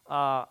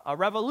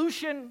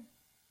revolution.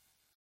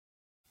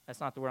 That's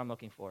not the word I'm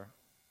looking for.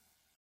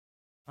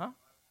 Huh?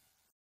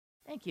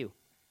 Thank you.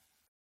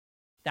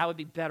 That would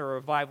be better. A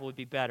revival would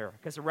be better.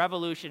 Because a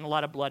revolution, a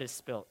lot of blood is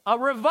spilled. A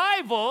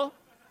revival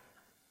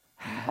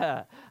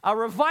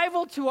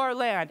to our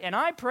land. And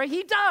I pray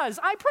he does.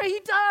 I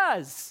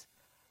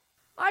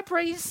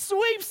pray he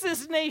sweeps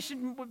this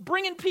nation,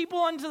 bringing people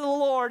unto the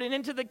Lord and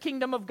into the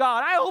kingdom of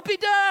God. I hope he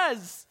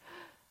does.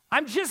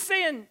 I'm just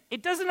saying,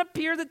 it doesn't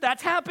appear that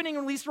that's happening,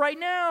 at least right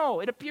now.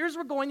 It appears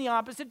we're going the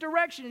opposite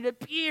direction. It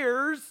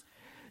appears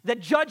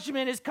that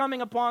judgment is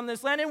coming upon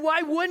this land, and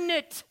why wouldn't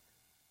it?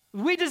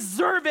 We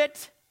deserve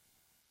it.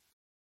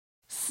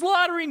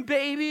 Slaughtering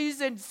babies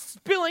and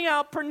spilling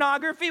out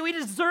pornography, we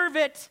deserve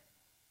it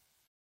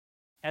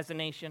as a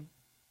nation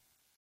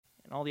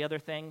and all the other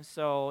things.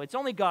 So it's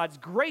only God's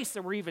grace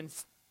that we're even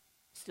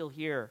still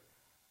here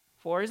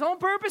for his own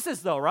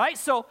purposes, though, right?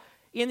 So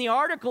in the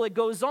article, it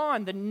goes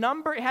on,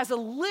 it has a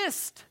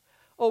list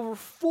over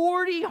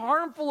 40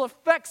 harmful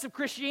effects of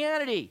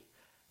Christianity.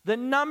 The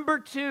number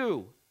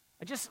 2,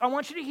 I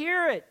want you to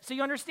hear it so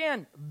you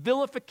understand,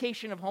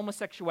 vilification of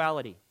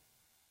homosexuality.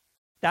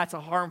 That's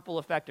a harmful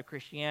effect of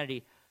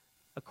Christianity.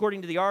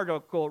 According to the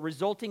article,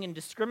 resulting in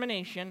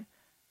discrimination,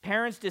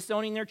 parents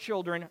disowning their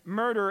children,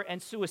 murder, and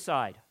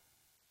suicide.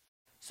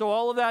 So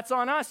all of that's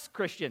on us,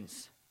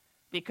 Christians,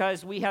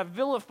 because we have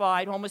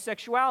vilified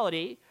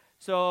homosexuality,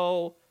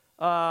 so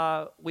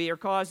we are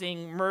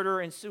causing murder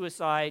and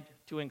suicide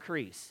to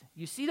increase.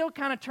 You see that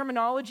kind of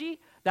terminology?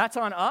 That's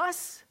on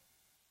us?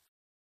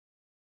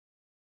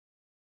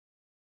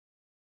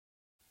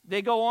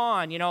 They go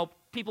on,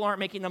 people aren't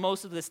making the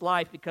most of this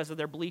life because of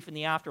their belief in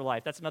the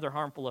afterlife. That's another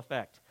harmful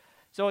effect.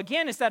 So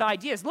again, it's that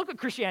idea. Look what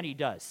Christianity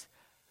does.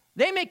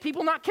 They make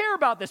people not care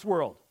about this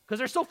world because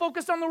they're so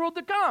focused on the world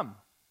to come.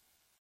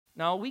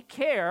 No, we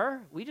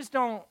care. We're just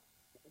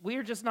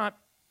not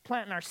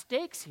planting our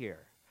stakes here.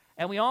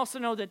 And we also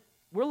know that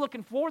we're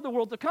looking for the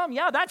world to come.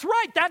 Yeah, that's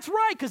right,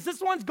 because this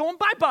one's going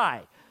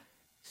bye-bye.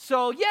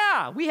 So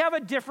yeah, we have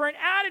a different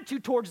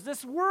attitude towards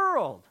this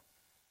world.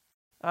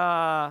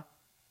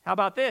 How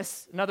about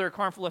this? Another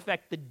harmful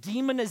effect, the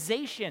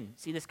demonization,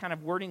 see this kind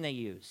of wording they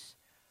use,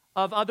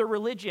 of other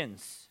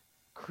religions.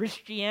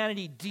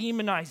 Christianity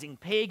demonizing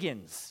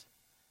pagans.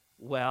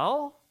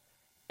 Well,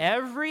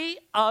 every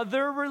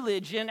other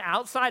religion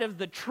outside of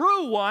the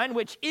true one,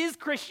 which is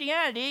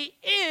Christianity,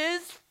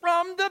 is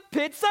from the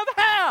pits of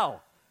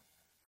hell.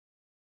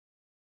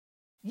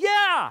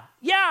 Yeah,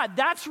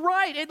 that's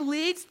right. It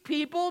leads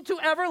people to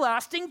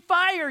everlasting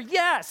fire.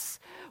 Yes.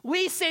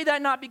 We say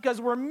that not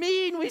because we're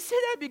mean. We say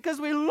that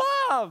because we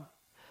love.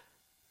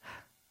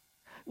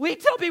 We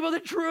tell people the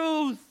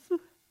truth.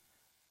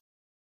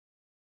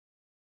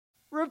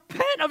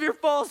 Repent of your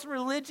false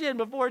religion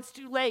before it's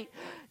too late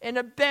and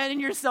abandon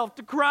yourself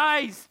to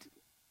Christ.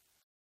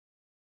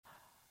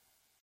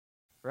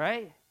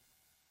 Right?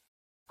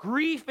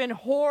 Grief and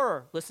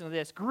horror. Listen to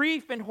this.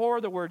 Grief and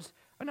horror, the words,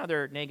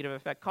 another negative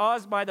effect,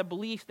 caused by the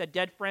belief that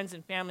dead friends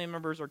and family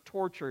members are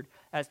tortured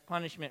as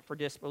punishment for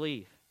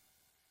disbelief.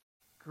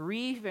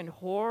 Grief and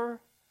horror.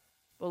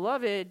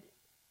 Beloved,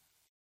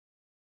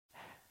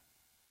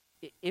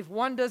 if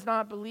one does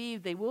not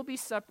believe, they will be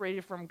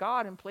separated from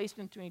God and placed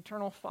into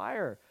eternal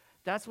fire.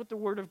 That's what the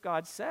Word of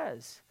God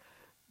says.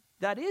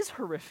 That is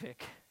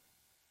horrific.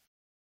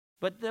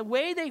 But the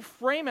way they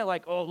frame it,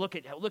 like, oh, look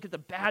at the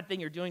bad thing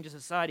you're doing to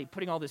society,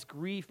 putting all this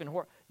grief and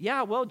horror.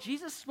 Yeah, well,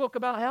 Jesus spoke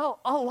about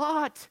hell a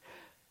lot.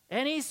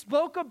 And he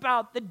spoke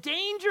about the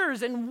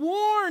dangers and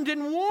warned,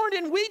 and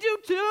we do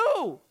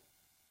too.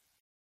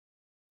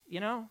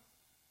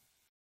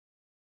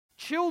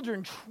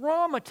 Children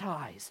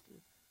traumatized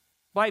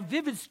by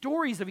vivid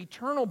stories of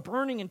eternal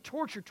burning and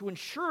torture to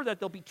ensure that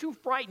they'll be too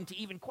frightened to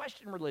even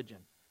question religion.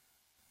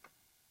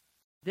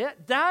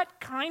 That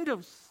kind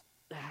of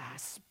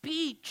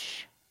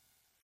speech,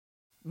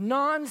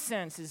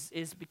 nonsense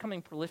is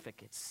becoming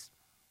prolific. It's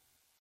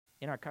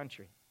in our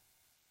country.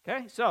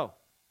 Okay, so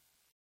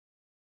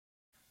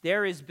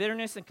there is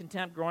bitterness and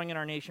contempt growing in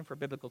our nation for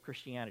biblical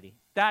Christianity.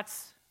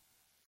 That's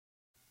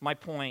my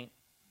point.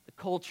 The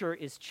culture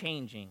is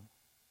changing.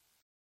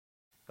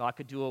 God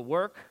could do a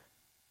work.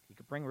 He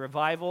could bring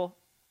revival.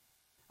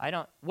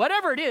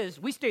 Whatever it is,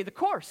 we stay the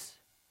course.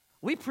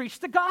 We preach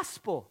the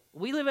gospel.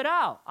 We live it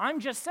out. I'm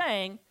just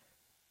saying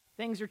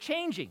things are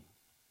changing.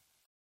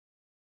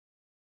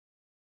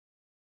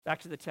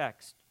 Back to the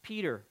text.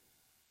 Peter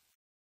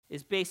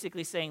is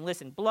basically saying,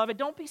 listen, beloved,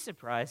 don't be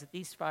surprised at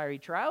these fiery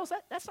trials.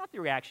 That's not the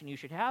reaction you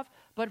should have,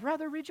 but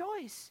rather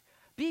rejoice.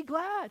 Be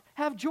glad.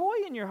 Have joy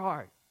in your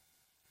heart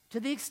to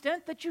the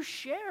extent that you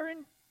share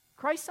in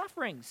Christ's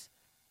sufferings.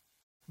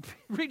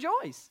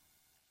 Rejoice.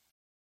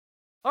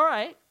 All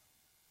right.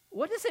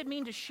 What does it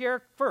mean to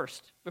share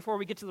first before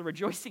we get to the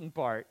rejoicing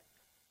part?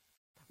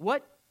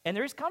 And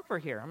there is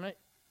comfort here. I'm going to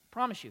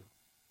promise you.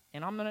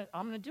 And I'm going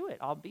to do it.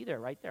 I'll be there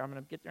right there. I'm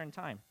going to get there in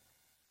time.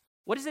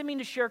 What does it mean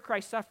to share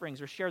Christ's sufferings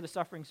or share the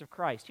sufferings of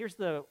Christ? Here's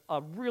a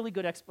really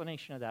good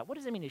explanation of that. What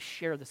does it mean to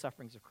share the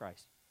sufferings of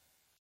Christ?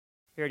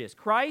 Here it is.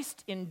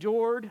 Christ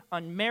endured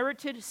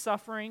unmerited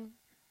suffering.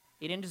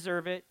 He didn't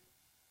deserve it.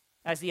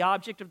 As the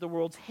object of the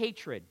world's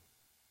hatred.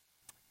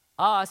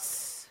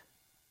 Us,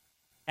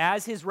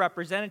 as his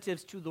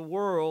representatives to the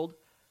world,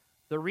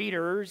 the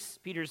readers,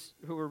 Peter's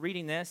who were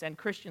reading this, and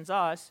Christians,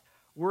 us,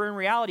 were in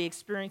reality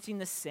experiencing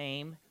the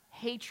same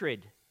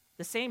hatred.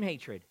 The same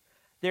hatred.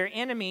 Their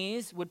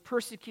enemies would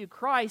persecute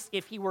Christ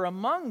if he were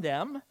among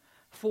them,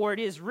 for it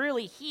is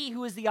really he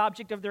who is the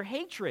object of their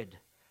hatred.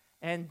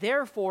 and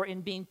therefore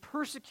in being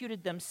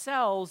persecuted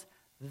themselves,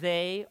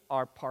 they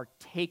are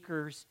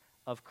partakers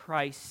of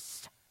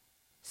Christ's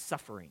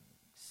sufferings.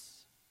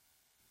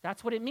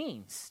 That's what it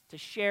means to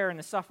share in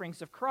the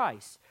sufferings of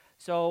Christ.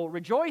 So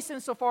rejoice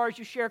insofar as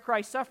you share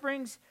Christ's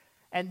sufferings.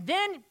 And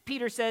then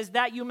Peter says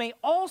that you may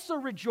also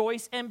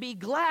rejoice and be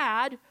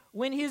glad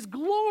when his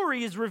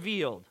glory is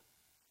revealed.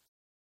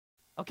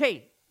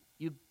 Okay,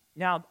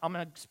 now I'm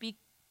going to speak,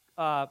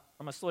 I'm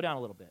going to slow down a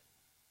little bit.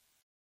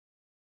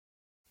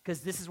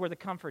 Because this is where the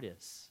comfort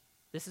is.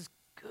 This is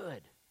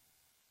good.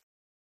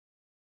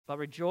 But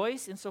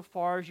rejoice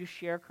insofar as you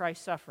share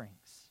Christ's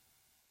sufferings.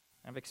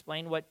 I've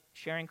explained what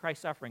sharing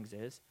Christ's sufferings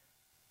is.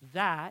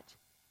 That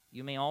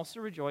you may also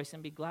rejoice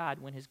and be glad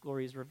when his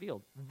glory is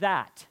revealed.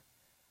 That.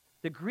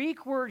 The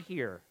Greek word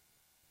here,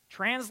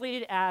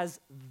 translated as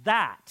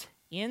that,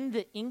 in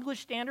the English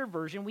Standard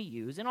Version we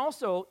use, and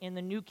also in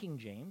the New King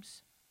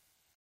James,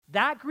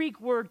 that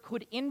Greek word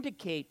could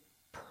indicate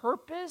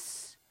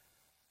purpose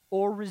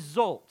or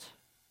result.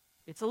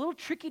 It's a little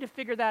tricky to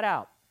figure that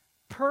out.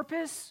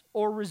 Purpose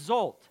or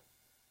result.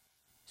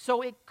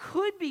 So it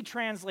could be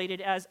translated,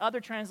 as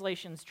other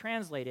translations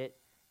translate it,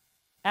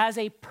 as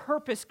a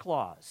purpose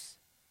clause.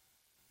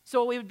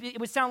 So it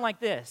would sound like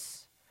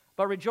this: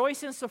 but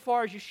rejoice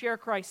insofar as you share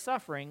Christ's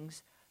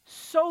sufferings,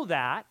 so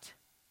that,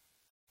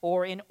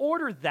 or in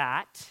order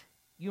that,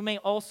 you may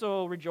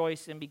also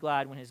rejoice and be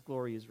glad when his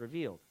glory is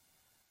revealed.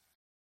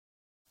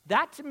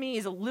 That to me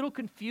is a little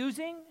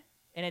confusing,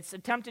 and it's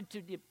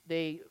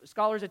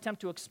scholars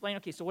attempt to explain,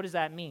 okay, so what does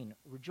that mean?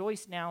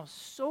 Rejoice now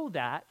so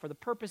that, for the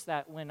purpose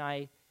that when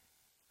I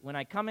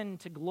come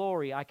into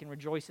glory, I can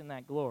rejoice in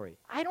that glory.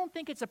 I don't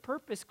think it's a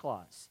purpose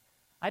clause.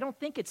 I don't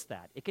think it's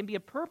that. It can be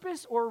a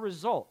purpose or a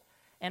result.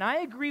 And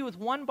I agree with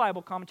one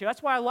Bible commentary.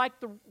 That's why I like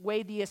the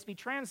way the ESV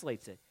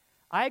translates it.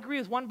 I agree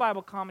with one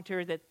Bible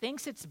commentary that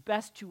thinks it's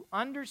best to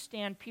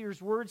understand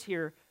Peter's words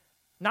here,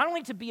 not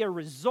only to be a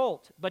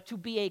result, but to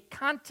be a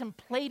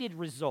contemplated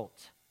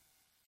result.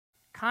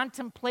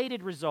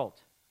 Contemplated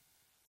result.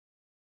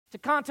 To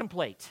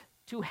contemplate,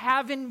 to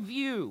have in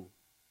view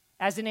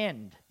as an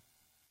end.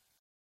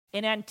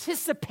 An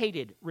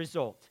anticipated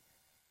result.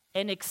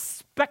 An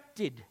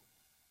expected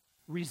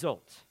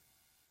result.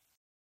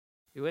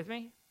 You with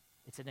me?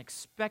 It's an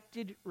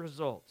expected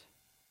result.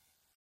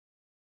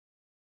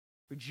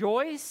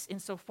 Rejoice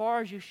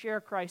insofar as you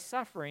share Christ's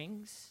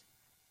sufferings,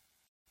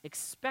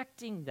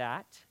 expecting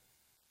that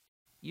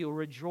you'll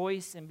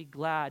rejoice and be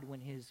glad when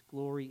his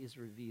glory is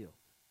revealed.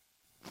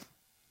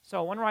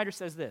 So one writer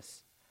says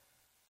this: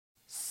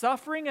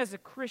 suffering as a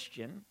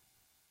Christian,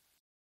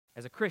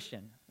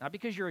 not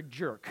because you're a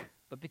jerk,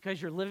 but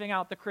because you're living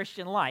out the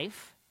Christian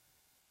life,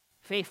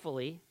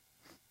 faithfully,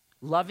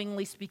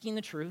 lovingly speaking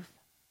the truth,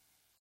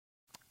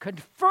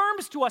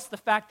 confirms to us the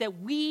fact that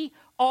we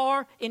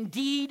are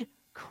indeed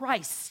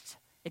Christ.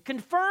 It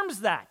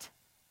confirms that.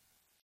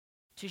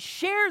 To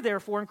share,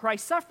 therefore, in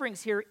Christ's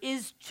sufferings here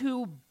is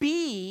to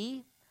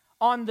be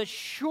on the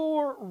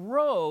sure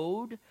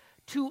road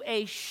to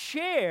a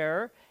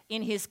share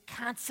in his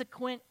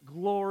consequent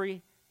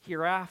glory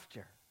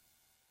hereafter.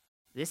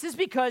 This is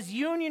because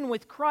union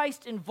with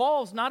Christ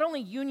involves not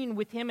only union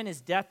with him in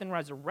his death and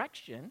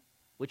resurrection,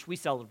 which we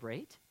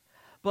celebrate,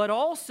 but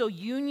also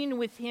union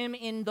with him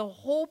in the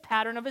whole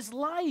pattern of his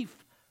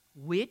life,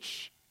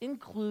 which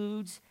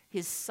includes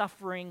his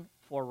suffering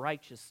for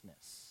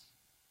righteousness.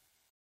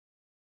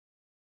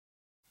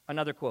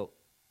 Another quote: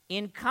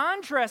 in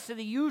contrast to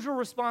the usual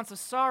response of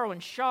sorrow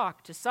and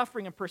shock to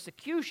suffering and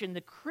persecution,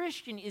 the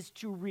Christian is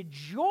to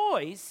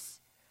rejoice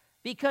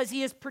because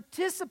he is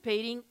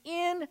participating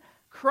in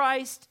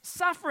Christ's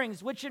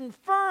sufferings, which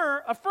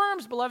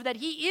affirms, beloved, that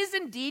he is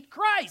indeed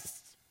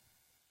Christ.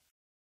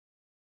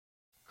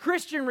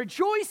 Christian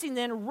rejoicing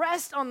then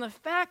rests on the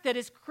fact that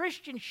as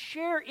Christians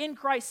share in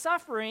Christ's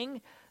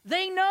suffering,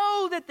 they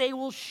know that they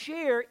will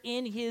share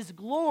in his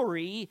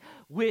glory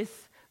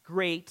with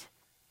great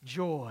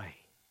joy.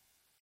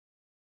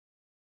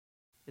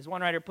 As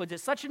one writer puts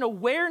it, such an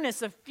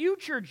awareness of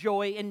future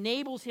joy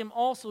enables him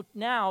also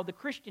now, the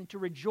Christian, to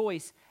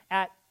rejoice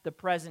at the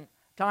present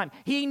time.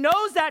 He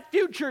knows that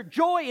future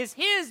joy is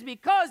his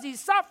because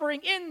he's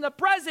suffering in the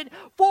present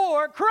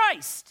for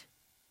Christ,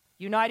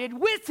 united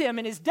with him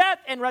in his death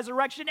and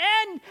resurrection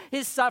and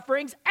his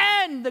sufferings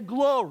and the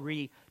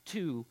glory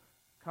to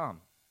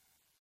come.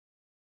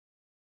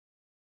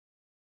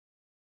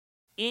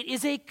 It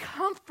is a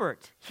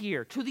comfort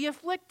here to the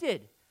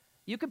afflicted.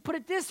 You could put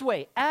it this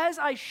way: as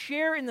I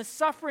share in the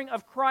suffering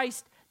of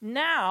Christ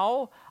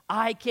now,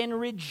 I can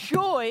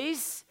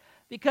rejoice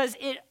because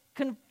it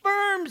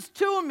confirms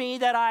to me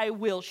that I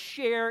will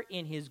share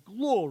in his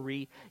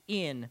glory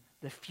in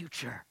the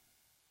future.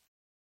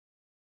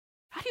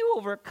 How do you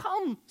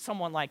overcome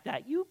someone like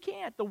that? You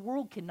can't. The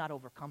world cannot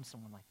overcome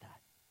someone like that.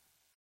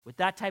 With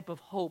that type of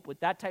hope, with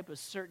that type of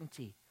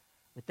certainty,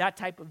 with that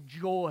type of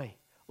joy,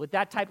 with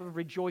that type of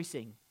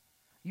rejoicing.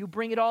 You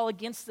bring it all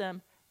against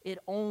them, it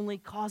only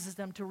causes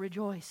them to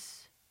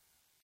rejoice.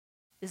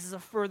 This is a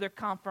further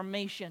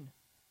confirmation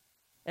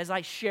as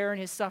I share in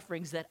his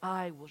sufferings that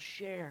I will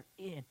share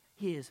in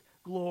his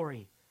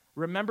glory.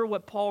 Remember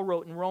what Paul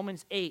wrote in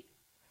Romans 8,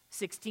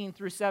 16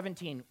 through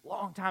 17.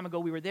 Long time ago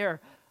we were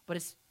there, but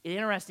it's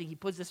interesting. He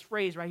puts this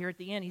phrase right here at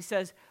the end. He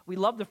says, we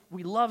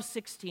love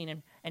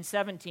 16 and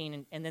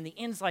 17, and then the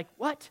end's like,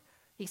 what?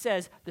 He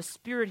says, the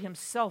Spirit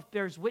himself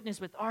bears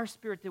witness with our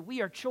spirit that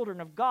we are children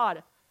of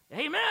God.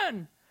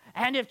 Amen.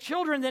 And if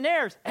children, then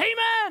heirs.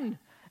 Amen.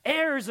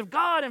 Heirs of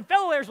God and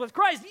fellow heirs with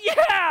Christ.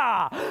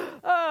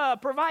 Yeah!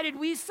 Provided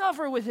we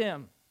suffer with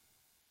him,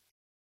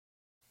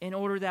 in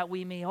order that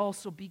we may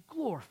also be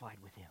glorified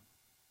with him.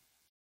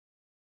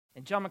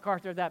 And John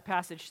MacArthur, that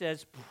passage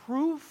says,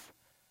 proof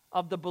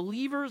of the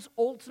believer's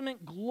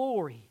ultimate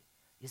glory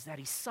is that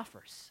he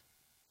suffers,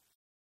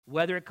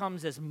 whether it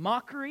comes as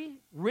mockery,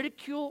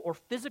 ridicule, or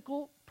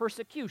physical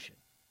persecution,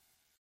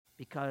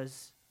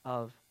 because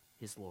of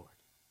his Lord.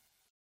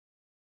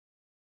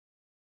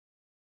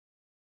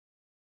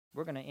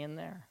 We're going to end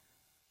there.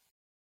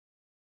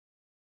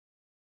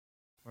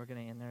 We're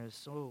going to end there. There's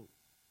so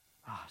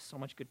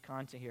much good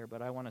content here,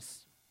 but we want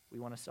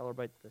to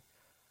celebrate the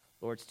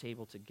Lord's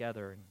table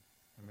together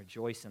and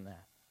rejoice in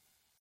that.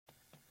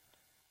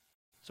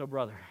 So,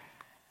 brother,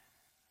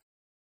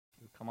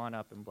 you come on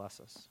up and bless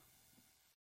us.